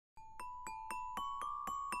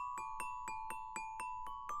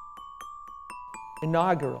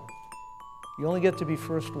Inaugural. You only get to be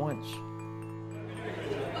first once.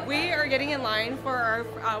 We are getting in line for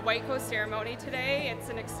our White Coat ceremony today. It's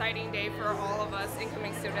an exciting day for all of us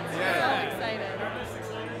incoming students. Yeah. So excited.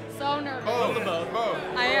 So nervous.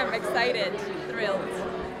 I am excited, thrilled.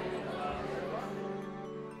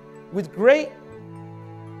 With great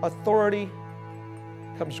authority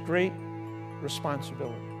comes great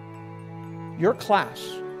responsibility. Your class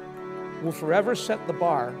will forever set the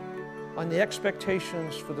bar on the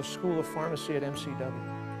expectations for the School of Pharmacy at MCW.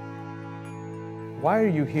 Why are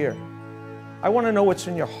you here? I want to know what's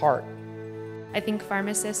in your heart. I think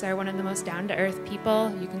pharmacists are one of the most down-to-earth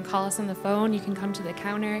people. You can call us on the phone, you can come to the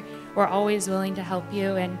counter. We're always willing to help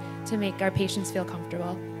you and to make our patients feel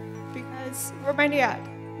comfortable. Because for my dad,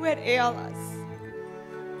 who had ALS,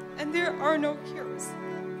 and there are no cures.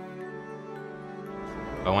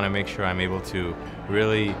 I want to make sure I'm able to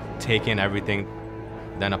really take in everything,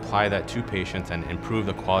 then apply that to patients and improve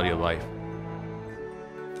the quality of life.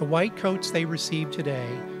 The white coats they receive today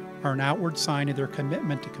are an outward sign of their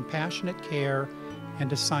commitment to compassionate care and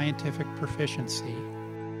to scientific proficiency.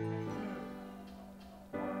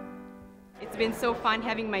 It's been so fun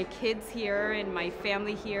having my kids here and my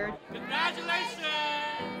family here. Congratulations!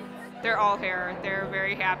 They're all here. They're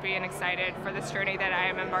very happy and excited for this journey that I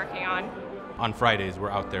am embarking on. On Fridays,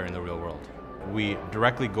 we're out there in the real world. We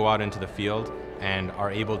directly go out into the field and are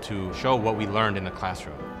able to show what we learned in the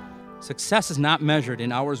classroom. Success is not measured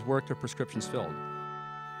in hours worked or prescriptions filled.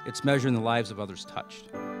 It's measured in the lives of others touched.